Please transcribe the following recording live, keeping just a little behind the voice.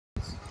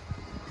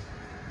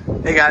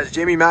Hey guys,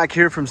 Jamie Mack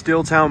here from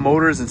Steeltown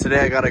Motors, and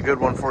today I got a good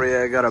one for you.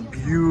 I got a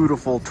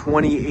beautiful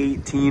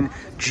 2018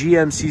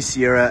 GMC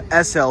Sierra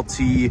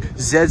SLT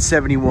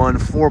Z71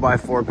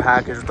 4x4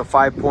 package with a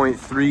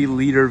 5.3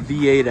 liter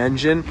V8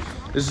 engine.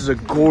 This is a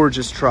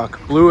gorgeous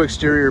truck. Blue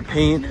exterior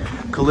paint,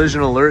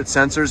 collision alert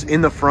sensors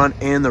in the front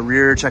and the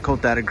rear. Check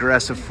out that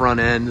aggressive front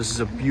end. This is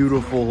a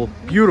beautiful,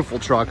 beautiful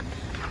truck.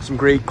 Some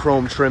great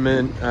chrome trim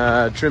and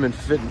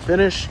fit and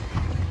finish.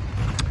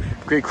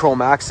 Great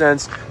chrome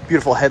accents,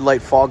 beautiful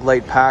headlight fog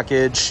light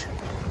package,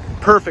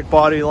 perfect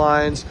body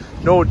lines,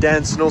 no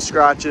dents, no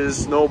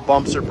scratches, no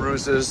bumps or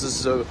bruises. This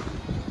is a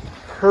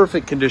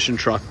perfect condition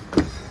truck.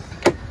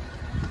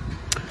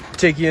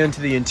 Take you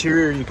into the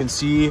interior. You can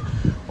see,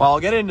 well, I'll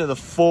get into the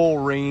full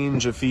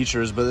range of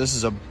features, but this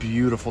is a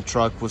beautiful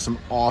truck with some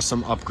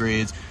awesome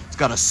upgrades. It's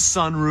got a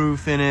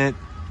sunroof in it.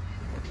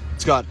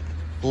 It's got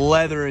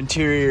leather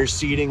interior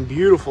seating,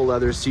 beautiful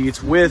leather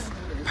seats with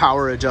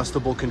power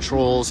adjustable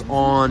controls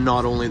on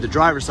not only the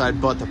driver's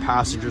side but the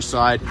passenger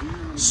side.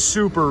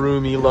 Super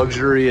roomy,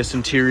 luxurious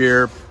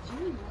interior.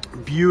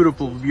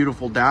 Beautiful,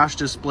 beautiful dash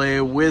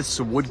display with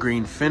some wood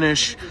grain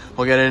finish.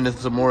 I'll get into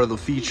some more of the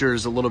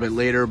features a little bit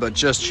later, but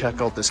just check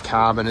out this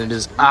cabin. It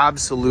is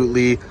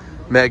absolutely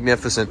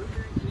magnificent.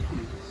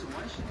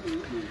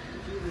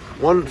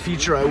 One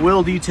feature I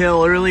will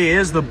detail early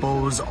is the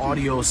BOSE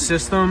audio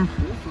system.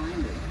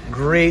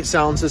 Great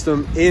sound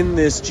system in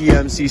this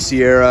GMC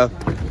Sierra.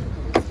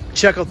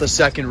 Check out the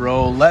second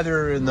row,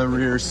 leather in the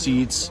rear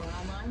seats,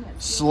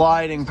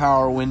 sliding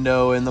power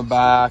window in the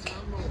back,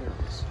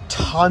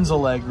 tons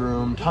of leg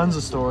room, tons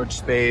of storage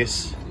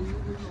space,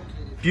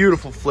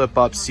 beautiful flip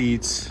up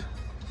seats,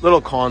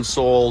 little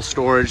console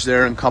storage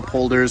there and cup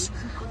holders.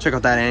 Check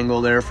out that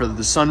angle there for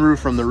the sunroof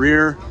from the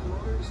rear.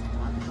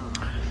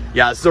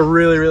 Yeah, it's a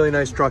really, really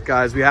nice truck,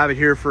 guys. We have it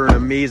here for an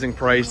amazing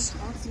price.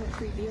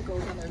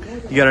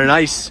 You got a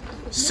nice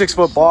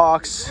 6-foot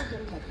box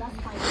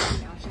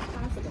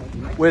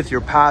with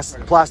your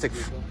plastic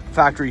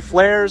factory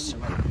flares.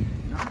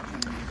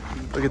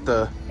 Look at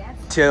the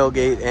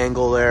tailgate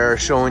angle there,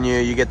 showing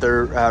you get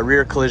the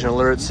rear collision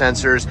alert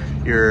sensors,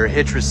 your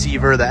hitch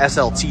receiver, the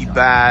SLT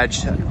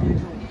badge,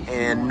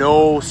 and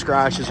no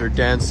scratches or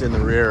dents in the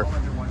rear.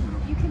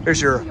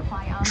 Here's your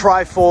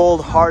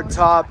tri-fold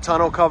hardtop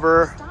tonneau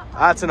cover.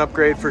 That's an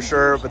upgrade for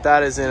sure, but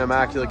that is in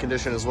immaculate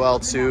condition as well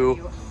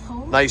too.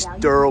 Nice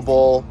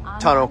durable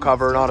tonneau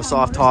cover, not a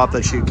soft top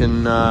that you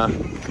can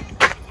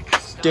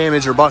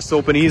damage or bust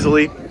open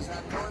easily.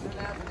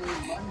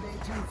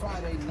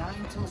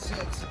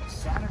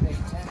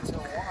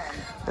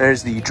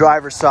 There's the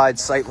driver's side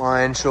sight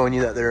line, showing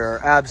you that there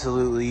are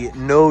absolutely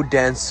no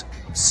dents,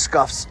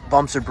 scuffs,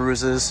 bumps, or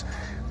bruises.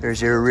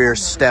 There's your rear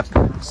step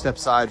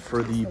side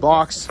for the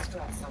box.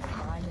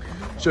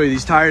 Show you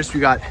these tires. We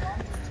got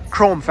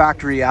chrome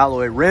factory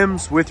alloy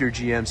rims with your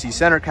GMC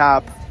center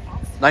cap.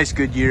 Nice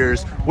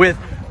Goodyears with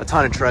a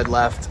ton of tread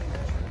left.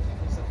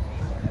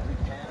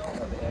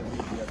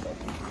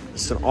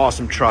 It's an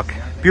awesome truck.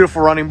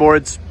 Beautiful running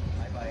boards.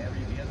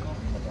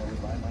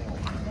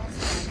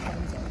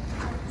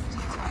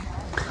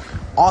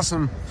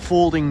 Awesome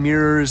folding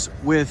mirrors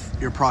with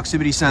your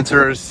proximity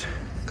sensors,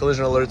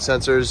 collision alert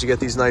sensors. You get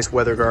these nice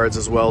weather guards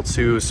as well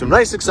too. Some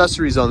nice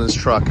accessories on this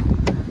truck.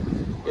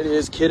 It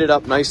is kitted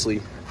up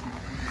nicely.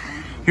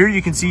 Here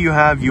you can see you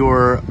have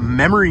your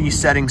memory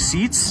setting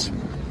seats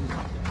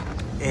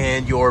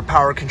and your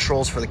power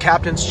controls for the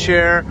captain's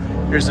chair.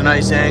 Here's a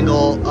nice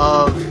angle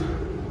of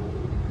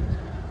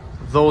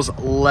those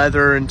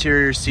leather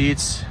interior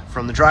seats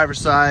from the driver's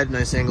side.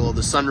 Nice angle of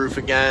the sunroof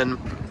again.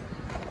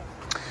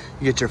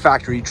 You get your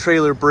factory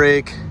trailer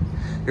brake,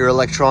 your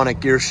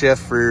electronic gear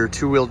shift for your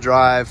 2-wheel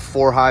drive,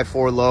 4 high,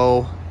 4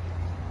 low.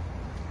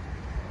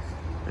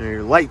 And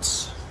your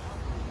lights.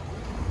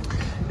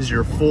 These are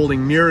your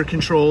folding mirror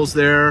controls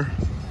there.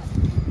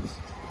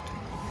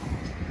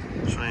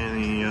 Show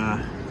you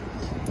the,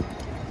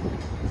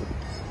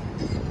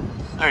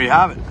 there you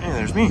have it. Hey,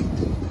 there's me.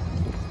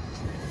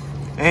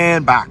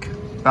 And back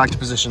to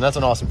position. That's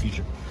an awesome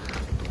feature.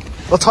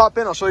 Let's hop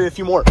in. I'll show you a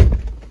few more.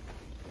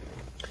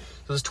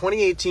 So this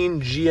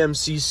 2018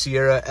 GMC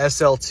Sierra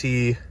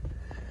SLT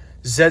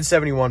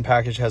Z71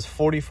 package has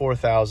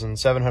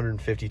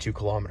 44,752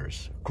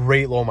 kilometers.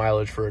 Great low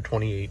mileage for a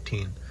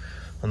 2018.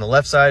 On the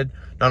left side,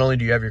 not only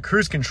do you have your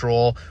cruise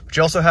control, but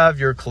you also have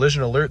your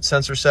collision alert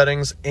sensor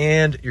settings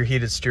and your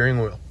heated steering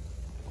wheel.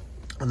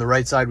 On the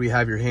right side, we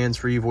have your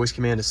hands-free voice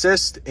command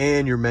assist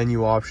and your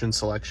menu option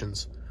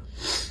selections.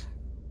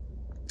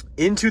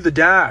 Into the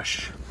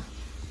dash.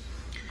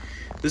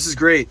 This is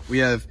great. We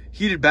have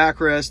heated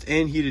backrest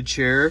and heated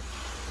chair.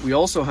 We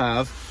also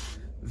have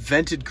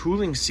vented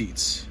cooling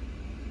seats.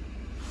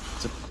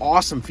 It's an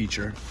awesome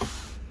feature.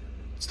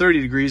 It's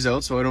 30 degrees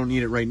out, so I don't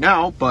need it right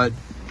now, but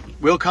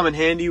will come in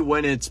handy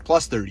when it's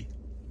plus 30.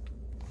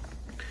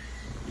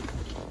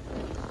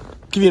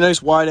 Give you a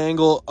nice wide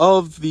angle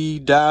of the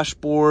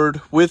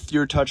dashboard with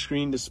your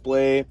touchscreen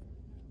display.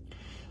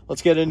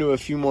 Let's get into a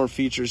few more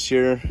features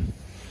here.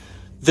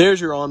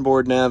 There's your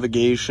onboard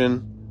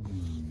navigation.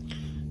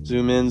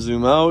 Zoom in,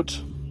 zoom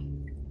out.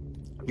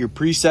 Your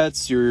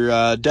presets,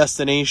 your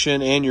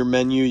destination, and your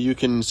menu. You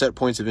can set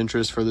points of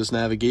interest for this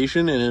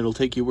navigation, and it'll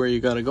take you where you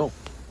gotta go.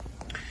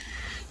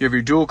 You have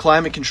your dual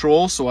climate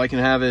control, so I can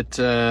have it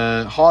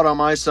hot on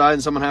my side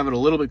and someone have it a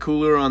little bit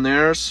cooler on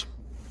theirs.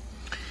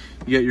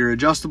 You get your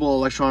adjustable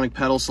electronic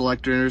pedal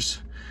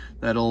selectors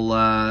that'll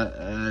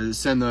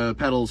send the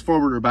pedals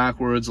forward or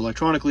backwards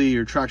electronically.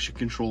 Your traction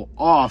control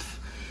off.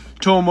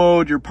 Tow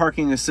mode, your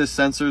parking assist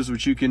sensors,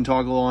 which you can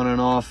toggle on and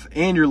off,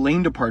 and your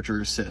lane departure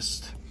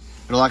assist.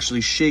 It'll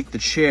actually shake the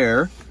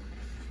chair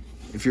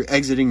if you're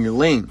exiting your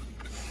lane.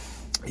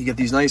 You get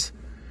these nice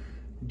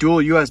dual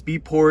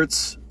USB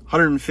ports,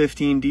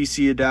 115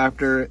 DC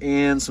adapter,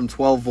 and some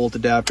 12 volt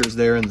adapters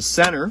there in the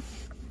center.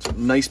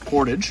 Some nice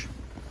portage.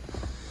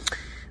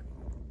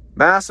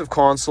 Massive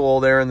console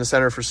there in the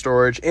center for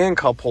storage and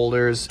cup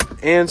holders,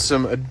 and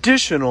some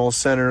additional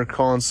center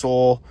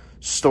console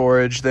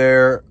storage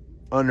there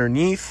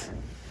underneath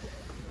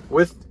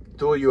with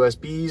dual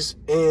USBs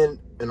and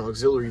an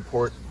auxiliary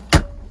port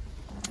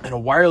and a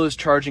wireless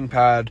charging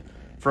pad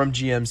from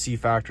GMC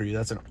factory.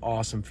 That's an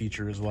awesome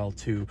feature as well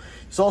too.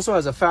 This also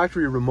has a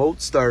factory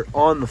remote start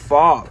on the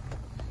fob.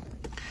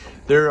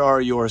 There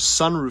are your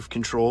sunroof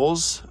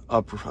controls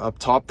up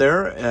top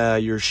there,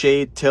 your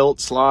shade, tilt,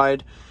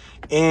 slide,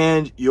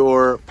 and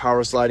your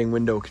power sliding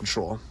window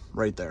control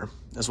right there,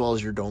 as well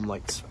as your dome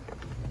lights.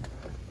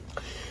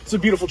 It's a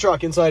beautiful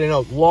truck inside and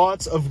out.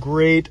 Lots of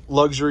great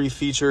luxury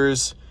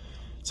features.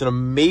 It's an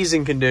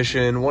amazing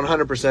condition,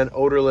 100%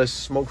 odorless,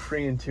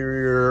 smoke-free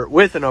interior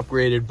with an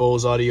upgraded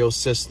BOSE audio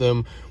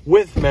system,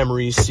 with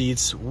memory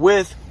seats,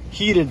 with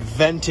heated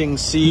venting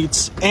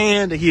seats,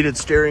 and a heated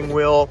steering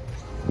wheel.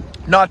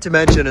 Not to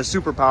mention a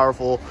super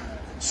powerful,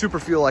 super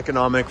fuel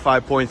economic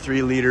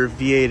 5.3 liter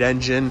V8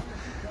 engine.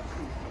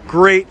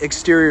 Great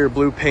exterior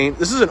blue paint.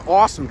 This is an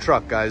awesome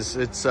truck, guys.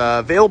 It's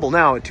available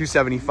now at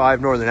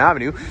 275 Northern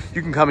Avenue.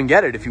 You can come and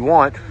get it if you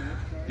want.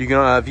 You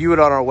can view it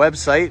on our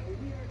website,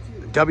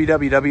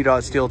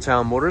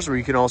 www.steeltownmotors, where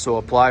you can also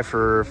apply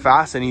for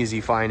fast and easy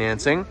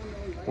financing.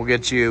 We'll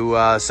get you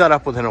set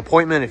up with an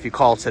appointment if you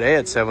call today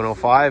at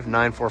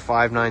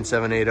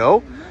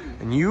 705-945-9780.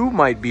 And you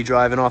might be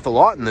driving off the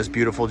lot in this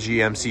beautiful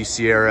GMC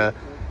Sierra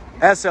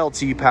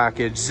SLT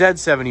package,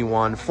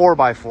 Z71,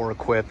 4x4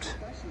 equipped.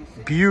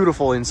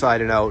 Beautiful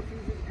inside and out.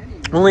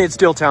 Only at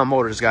Steeltown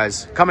Motors,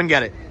 guys. Come and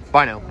get it.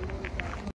 Bye now.